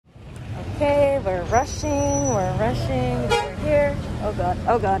we're rushing. We're here. Oh God,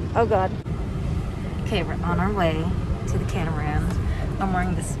 oh God, oh God. Okay, we're on our way to the catamaran. I'm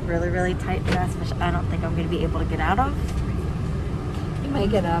wearing this really, really tight dress, which I don't think I'm going to be able to get out of. You might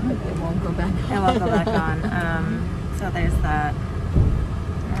get up, but it won't go back on. It won't go back on. So there's that.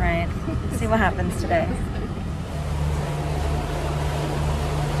 All right, let's see what happens today.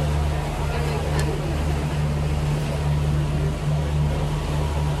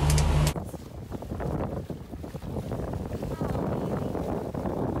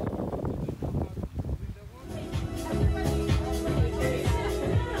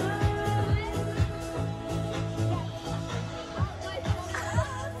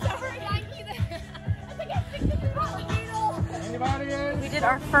 We did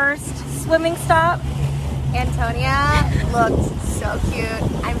our first swimming stop. Antonia looked so cute.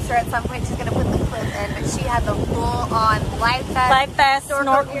 I'm sure at some point she's gonna put the clip in, but she had the full-on life vest,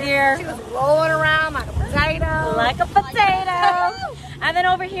 snorkel gear. She was rolling around like a potato. Like a potato. And then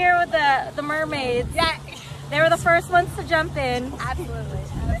over here with the mermaids. Yeah, they were the first ones to jump in. absolutely.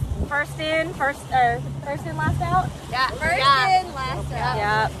 First in, last out. Yeah, first in, last out.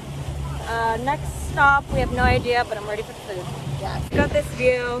 Yeah. Next stop, we have no idea, but I'm ready for the food. Yeah. Got this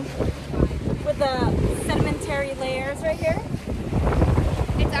view with the sedimentary layers right here.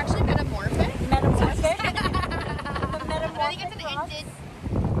 It's actually metamorphic. Metamorphic. The metamorphic. I think it's an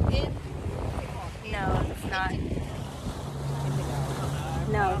No, it's not.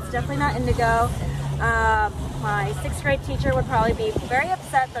 No, it's definitely not indigo. My 6th grade teacher would probably be very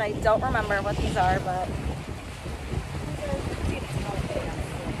upset that I don't remember what these are, but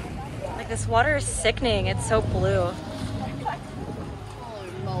like this water is sickening. It's so blue.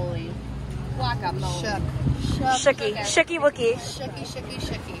 holy moly. Guacamole. Shooky, shooky wookie. Shooky.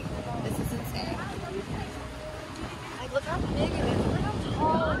 This is insane. Like, look how big it is. Look how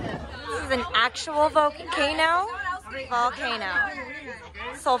tall it is. This is an actual volcano.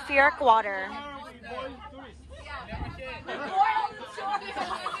 Sulfuric water.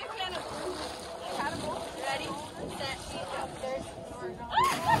 Ready, set, there's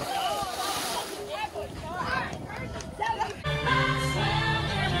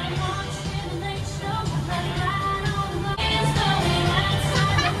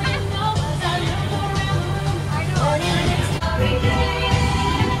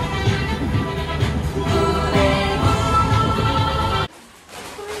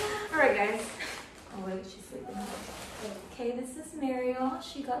Alright guys. Oh wait, she's sleeping. Okay, this is Mariel.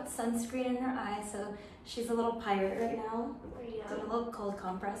 She got sunscreen in her eye, so she's a little pirate right now. Doing a little cold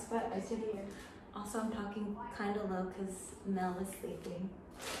compress, but I did hear. Also, I'm talking kind of low because Mel is sleeping.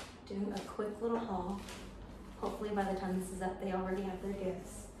 Doing a quick little haul. Hopefully by the time this is up, they already have their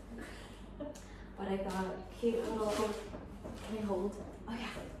gifts. But I got a cute little, can I hold? Oh yeah.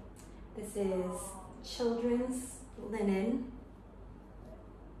 This is children's linen.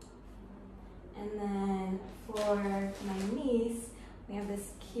 And then for my niece, we have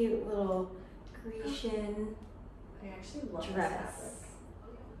this cute little Grecian dress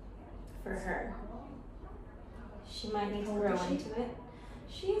for her. She might need to grow into it.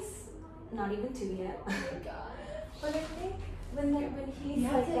 She's not even 2 yet. Oh my god. But I think when he's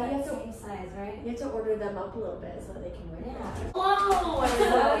like that same size, right? You have to order them up a little bit so they can wear them. Yeah. Whoa! I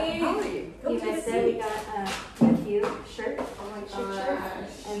said we got a cute shirt. Oh my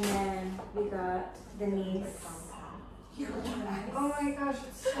gosh. And then we got the niece. Oh my gosh,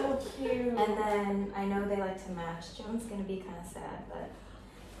 it's so cute. And then I know they like to match. Joan's gonna be kind of sad, but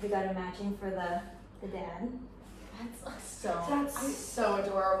we got a matching for the dad. That's so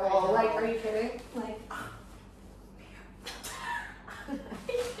adorable. Like, are you kidding? Like,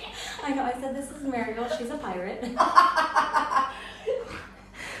 I know. I said this is Mariel. She's a pirate. Mariel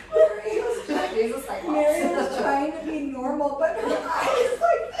is trying to be normal, but her eyes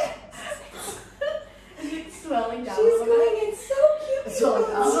like this. Is it swelling down? She's going in so cute.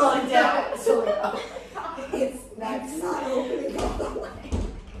 Swelling down. It's not opening all the way.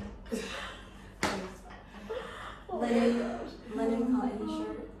 Linen cotton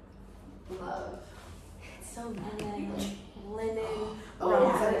shirt. Love. It's so nice. And then linen.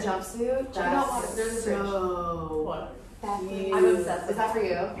 Oh, is that a jumpsuit? That's so what? I'm obsessed. Is that for you?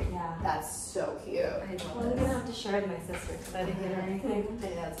 Yeah. That's so cute. Well, I'm gonna have to share it with my sister because I didn't get her anything. I don't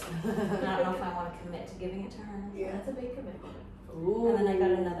know if I want to commit to giving it to her. Yeah, that's a big commitment. Ooh. And then I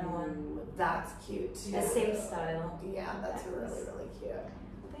got another one. That's cute too. The same style. Yeah, that's really, really cute.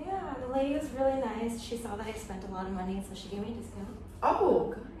 But yeah, the lady was really nice. She saw that I spent a lot of money, so she gave me a discount.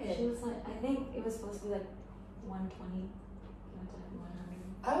 Oh, good. She was like, I think it was supposed to be like 120.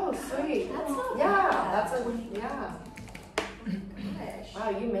 Oh, sweet. That's not yeah, bad. that's a yeah. Wow,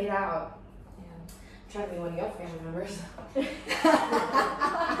 you made out. Yeah. trying to be one of your family members.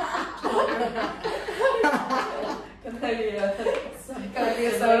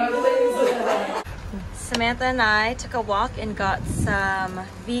 Samantha and I took a walk and got some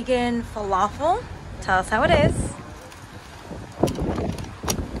vegan falafel. Tell us how it is.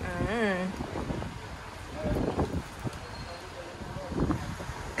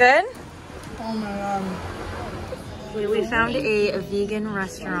 Good? Oh my god. We found a vegan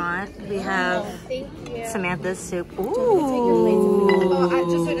restaurant. We have Samantha's soup. Ooh.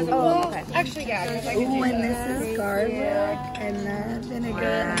 Actually, yeah. Ooh, and this is garlic and then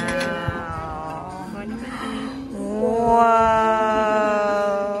vinegar.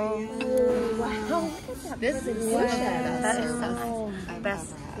 Wow. This is That is so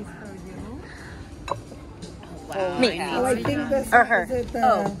best. Wow. Me. Oh, I think this Or her. is it the...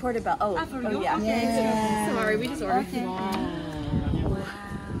 Oh, portobello. Oh, yeah. Yeah. Sorry, we just ordered.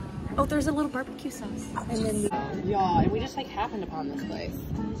 Oh, there's a little barbecue sauce. And then Yeah, and we just like happened upon this place,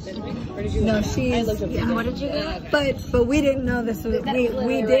 didn't we? Or did you? no, she's... And what did you get? But we didn't know this was...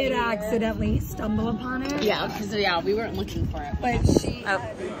 We did accidentally stumble upon it. Yeah, because we weren't looking for it. But she... Oh.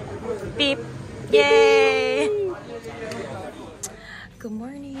 Beep. Yay. Good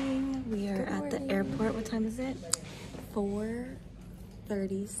morning. We are at the airport. What time is it?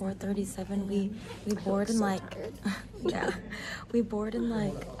 4:37. We board in like yeah. We board in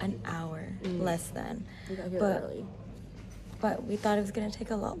like an hour less than. But we thought it was gonna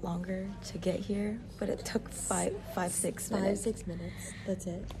take a lot longer to get here, but it took 5-6 minutes. 5-6 minutes. That's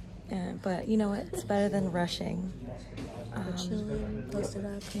it. Yeah, but you know what? It's better than rushing. Chilling, posted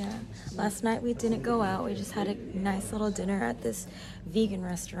up. Yeah. Last night we didn't go out. We just had a nice little dinner at this vegan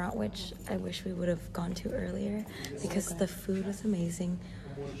restaurant, which I wish we would have gone to earlier because the food was amazing.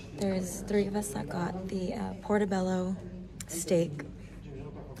 There's 3 of us that got the portobello steak,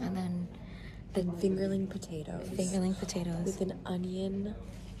 and then the Fingerling potatoes. fingerling potatoes. With an onion,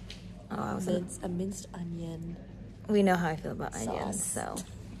 Oh, a minced onion. we know how I feel about onions, so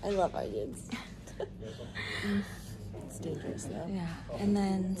I love onions. It's dangerous though. yeah. And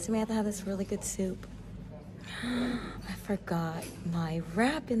then Samantha had this really good soup. I forgot my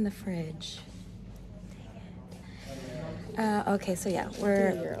wrap in the fridge. Okay, so yeah,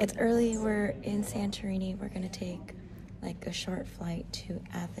 it's early. We're in Santorini. We're gonna take like a short flight to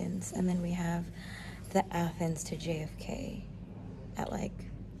Athens, and then we have the Athens to JFK at like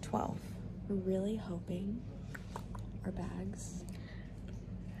 12. We're really hoping our bags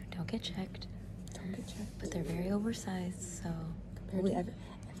Don't get checked, don't get checked. but they're very oversized, so Compared to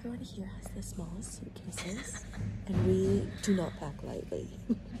everyone here has the smallest suitcases, and we do not pack lightly.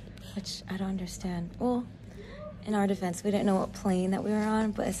 which I don't understand. Well, in our defense, we didn't know what plane that we were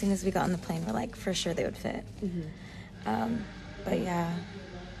on, but as soon as we got on the plane, we're like, for sure they would fit. But yeah,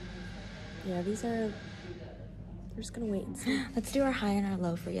 Yeah, we're just gonna wait and see. let's do our high and our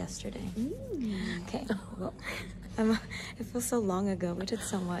low for yesterday. Okay. Well, it feels so long ago. We did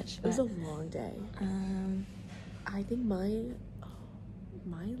so much. It was a But, long day. I think my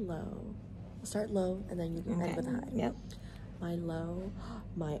low. I'll start low and then you can end with high. Yep. My low,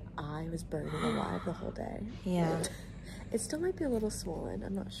 my eye was burning alive the whole day. Yeah. It still might be a little swollen,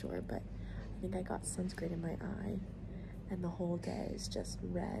 I'm not sure, but I think I got sunscreen in my eye and the whole day is just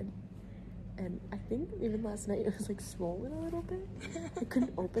red. And I think even last night it was like swollen a little bit. I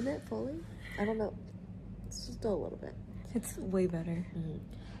couldn't open it fully. I don't know. It's just still a little bit. It's way better.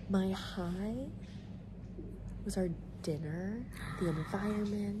 My high was our dinner, the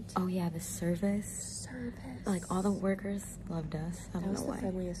environment, Oh yeah, the service. service. Like all the workers loved us. I That don't was know the why.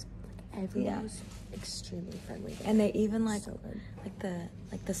 friendliest. Like, everyone Yeah. was extremely friendly there. And they even like So good.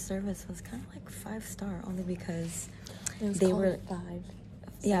 the service was kind of like 5-star only because It was they called were 5.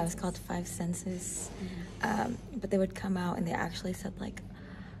 yeah, it was called 5 Senses. But they would come out and they actually said like,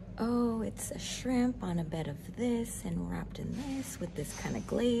 oh, it's a shrimp on a bed of this and wrapped in this with this kind of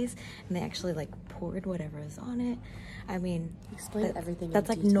glaze, and they actually like poured whatever was on it. I mean, Explain everything in that's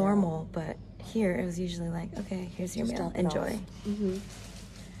like detail. normal, but here it was usually like, okay, here's your Just meal, drop it enjoy.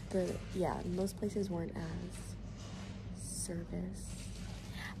 off. Most places weren't as service.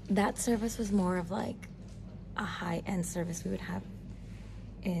 That service was more of like a high-end service we would have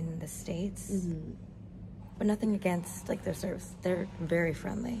in the States. But nothing against like their service. They're very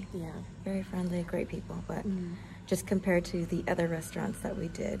friendly. Yeah. Very friendly, great people. But just compared to the other restaurants that we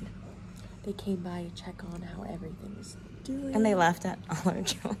did. They came by to check on how everything was doing. And they laughed at all our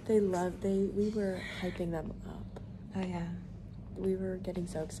jokes. we were hyping them up. Oh yeah. We were getting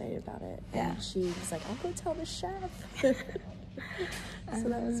so excited about it. Yeah. And she was like, I'll go tell the chef. So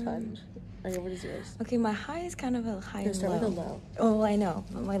that was fun. Okay, what is yours? Okay, my high is kind of a high and Start low. with a low. Oh, I know.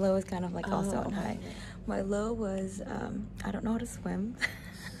 But my low is kind of like also on high. Okay. My low was, I don't know how to swim.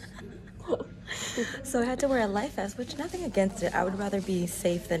 So I had to wear a life vest, which nothing against it. I would rather be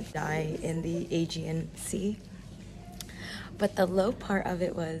safe than die in the Aegean Sea. But the low part of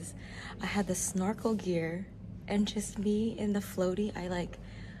it was I had the snorkel gear and just me in the floaty.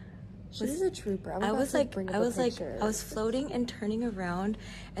 She's a trooper. I was floating and turning around,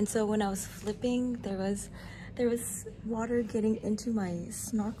 and so when I was flipping, there was water getting into my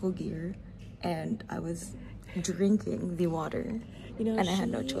snorkel gear, and I was drinking the water, You know, and I had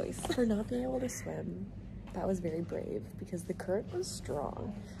no choice. For not being able to swim, that was very brave because the current was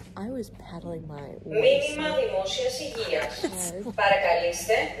strong. I was paddling my way. Μήνυμα δημόσιας υγείας.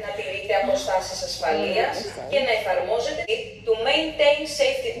 Παρακαλείστε να τηρείτε αποστάσεις ασφαλείας και να εφαρμόζετε to maintain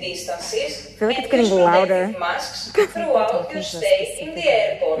safety distances and use protective masks throughout your stay in the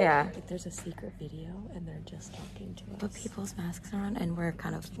airport. Yeah. Like there's a secret video and they're just talking to us. But people's masks are on, and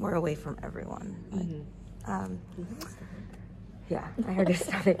we're away from everyone. Yeah, I heard your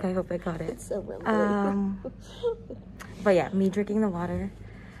stomach. I hope I got it. It's so rambling. But yeah, me drinking the water.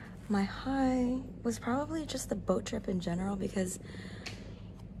 My high was probably just the boat trip in general because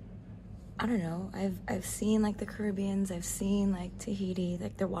I don't know. I've seen like the Caribbeans. I've seen like Tahiti.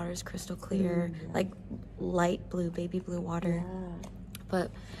 Like their water is crystal clear, like light blue, baby blue water. Yeah.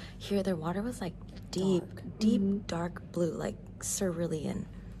 But here, their water was like deep, dark blue, like cerulean.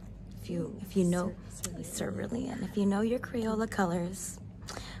 If you know cerulean, if you know your Crayola colors.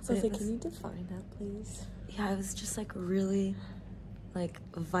 So I was like, can you define that, please? Yeah, it was just like really, like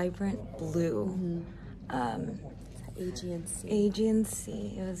vibrant blue. Aegean Sea. Aegean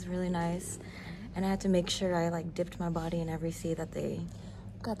Sea. It was really nice, and I had to make sure I like dipped my body in every sea that they.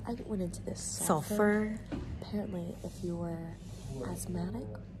 God, I went into this Sulfur. Apparently, if you were asthmatic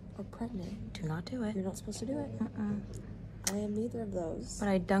or pregnant, Do not do it. you're not supposed to do it. I am neither of those. But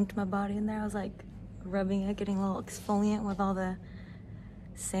I dunked my body in there. I was like rubbing it, getting a little exfoliant with all the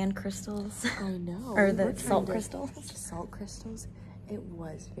sand crystals. I know. Or We the were trying salt to- crystals. The salt crystals. It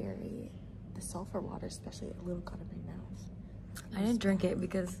was very, the sulfur water especially, a little got in my mouth. I didn't drink it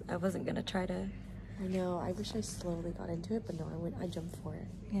because I wasn't gonna try to. I know. I wish I slowly got into it, but no, I jumped for it.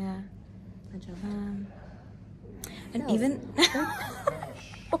 Yeah. I jumped. And No. even.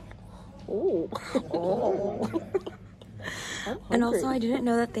 Oh. And also, I didn't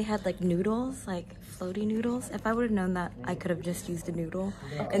know that they had like noodles, like floaty noodles. If I would have known that, I could have just used a noodle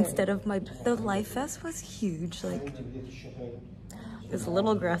instead of the life vest was huge. Like it was a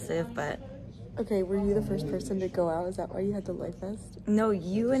little aggressive, but Okay, were you the first person to go out? Is that why you had the life vest? no,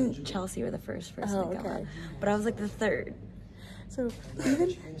 you and Chelsea were the first person to go out. But I was like the third. So even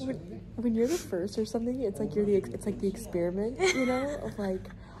when you're the first or something, it's like it's like the experiment, you know, of like,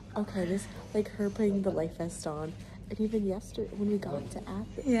 okay, this like her putting the life vest on, and even yesterday when we got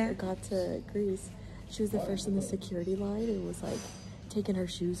to got to Greece, she was the first in the security line and was like taking her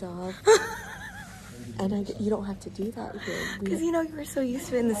shoes off. And you don't have to do that here. Because you know you were so used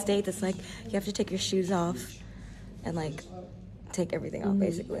to it in the States. It's like you have to take your shoes off and like take everything off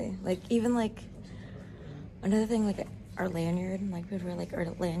basically. Like even like another thing like our lanyard, like we'd wear like our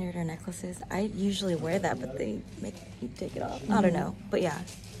lanyard or necklaces. I usually wear that, but they make you take it off. I don't know, but yeah.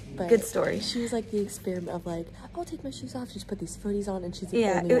 But good story. She was like the experiment of like, I'll take my shoes off, just put these footies on, and she's the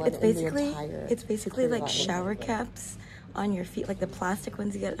only one it's basically like shower caps on your feet, like the plastic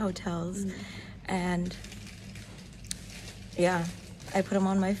ones you get at hotels. And yeah, I put them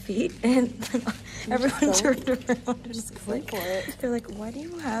on my feet, and everyone turned around and just like, they're like, why do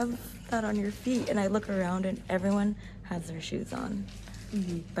you have that on your feet? And I look around and everyone has their shoes on.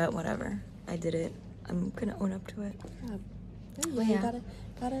 But whatever, I did it. I'm gonna own up to it. You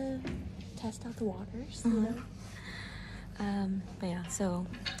gotta test out the waters, you know? But yeah, so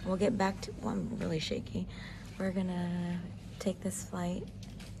we'll get back to, well, I'm really shaky. We're gonna take this flight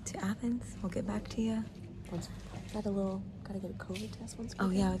to Athens. We'll get back to you. Gotta get a COVID test once. Oh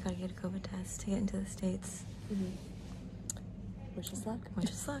yeah, we gotta get a COVID test to get into the States. Wish us luck. Wish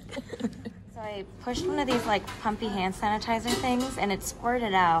us luck. So I pushed one of these like pumpy hand sanitizer things and it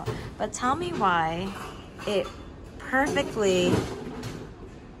squirted out. But tell me why it perfectly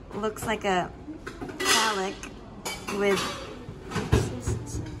looks like a phallic with,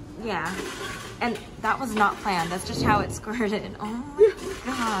 yeah. And that was not planned. That's just how it squirted. Oh my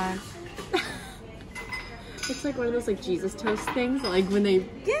god. It's like one of those like Jesus toast things, like when they.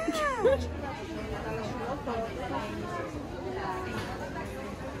 Yeah.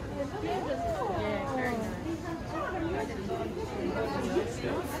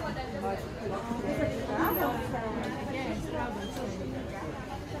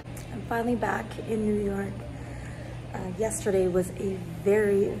 finally back in New York. Yesterday was a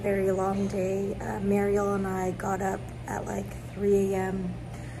very, very long day. Mariel and I got up at like 3 a.m.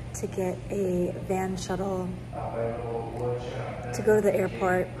 to get a van shuttle to go to the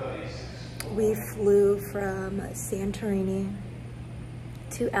airport. We flew from Santorini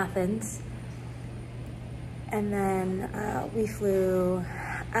to Athens, and then we flew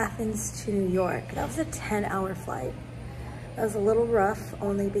Athens to New York. That was a 10-hour flight. That was a little rough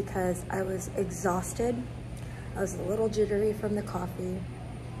only because I was exhausted. I was a little jittery from the coffee,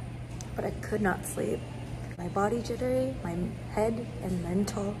 but I could not sleep. My body jittery, my head and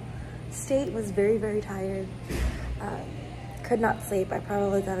mental state was very, very tired. Could not sleep. I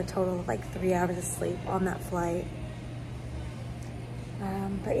probably got a total of like 3 hours of sleep on that flight.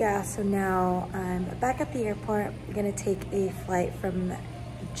 But yeah, so now I'm back at the airport. I'm gonna take a flight from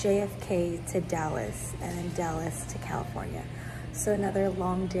JFK to Dallas and then Dallas to California. So another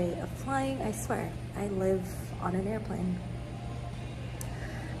long day of flying. I swear, I live on an airplane.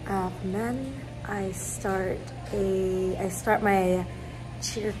 And then I start my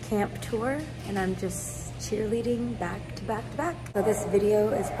cheer camp tour, and I'm just cheerleading back to back to back. So this video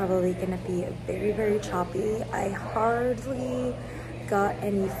is probably gonna be very, very choppy. I hardly got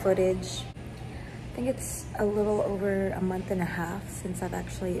any footage. I think it's a little over a month and a half since I've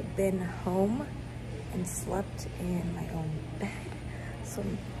actually been home and slept in my own bed. So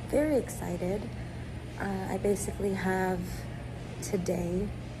I'm very excited. I basically have today,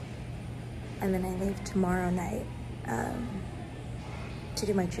 and then I leave tomorrow night to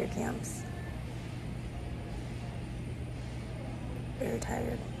do my cheer camps. Very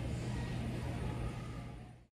tired.